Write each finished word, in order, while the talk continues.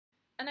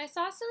An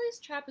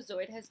isosceles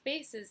trapezoid has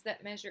bases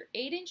that measure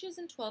 8 inches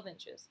and 12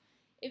 inches.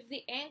 If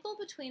the angle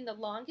between the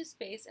longest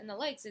base and the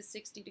legs is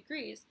 60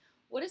 degrees,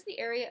 what is the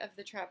area of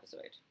the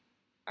trapezoid?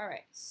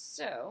 Alright,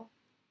 so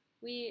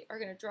we are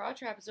going to draw a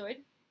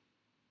trapezoid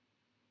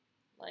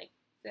like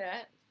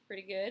that.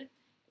 Pretty good.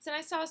 It's an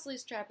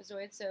isosceles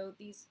trapezoid, so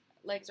these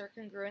legs are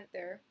congruent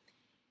there.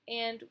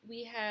 And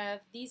we have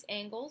these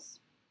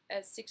angles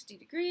as 60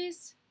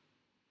 degrees.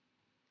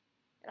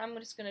 And I'm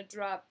just going to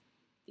drop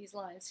these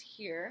lines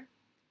here.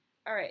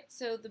 Alright,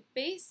 so the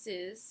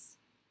bases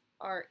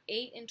are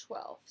 8 and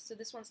 12. So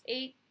this one's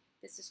 8,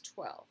 this is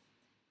 12.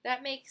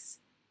 That makes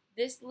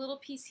this little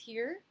piece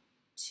here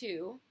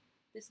 2,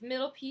 this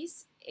middle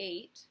piece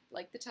 8,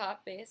 like the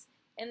top base,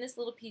 and this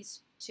little piece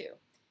 2.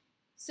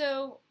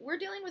 So we're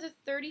dealing with a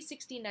 30,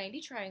 60,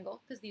 90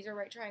 triangle, because these are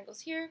right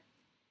triangles here.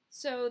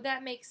 So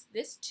that makes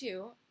this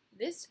 2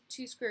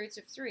 square roots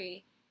of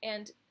 3,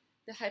 and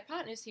the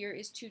hypotenuse here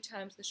is 2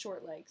 times the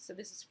short leg, so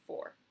this is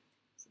 4.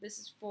 So this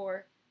is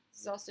 4, this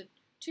is also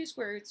 2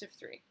 square roots of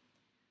 3.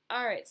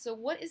 Alright, so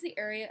what is the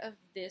area of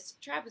this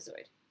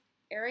trapezoid?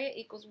 Area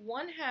equals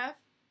 1/2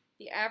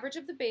 the average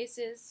of the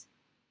bases,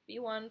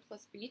 B1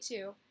 plus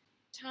B2,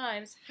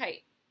 times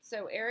height.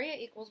 So area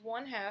equals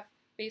 1/2,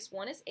 base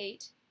 1 is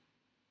 8,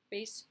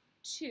 base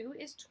 2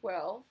 is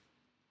 12,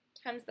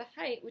 times the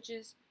height, which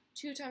is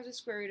 2 times the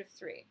square root of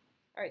 3.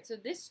 Alright, so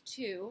this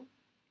 2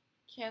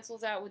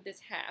 cancels out with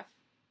this half.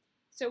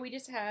 So we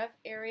just have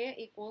area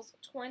equals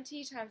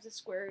 20 times the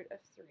square root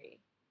of 3.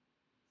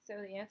 So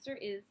the answer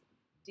is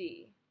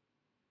D.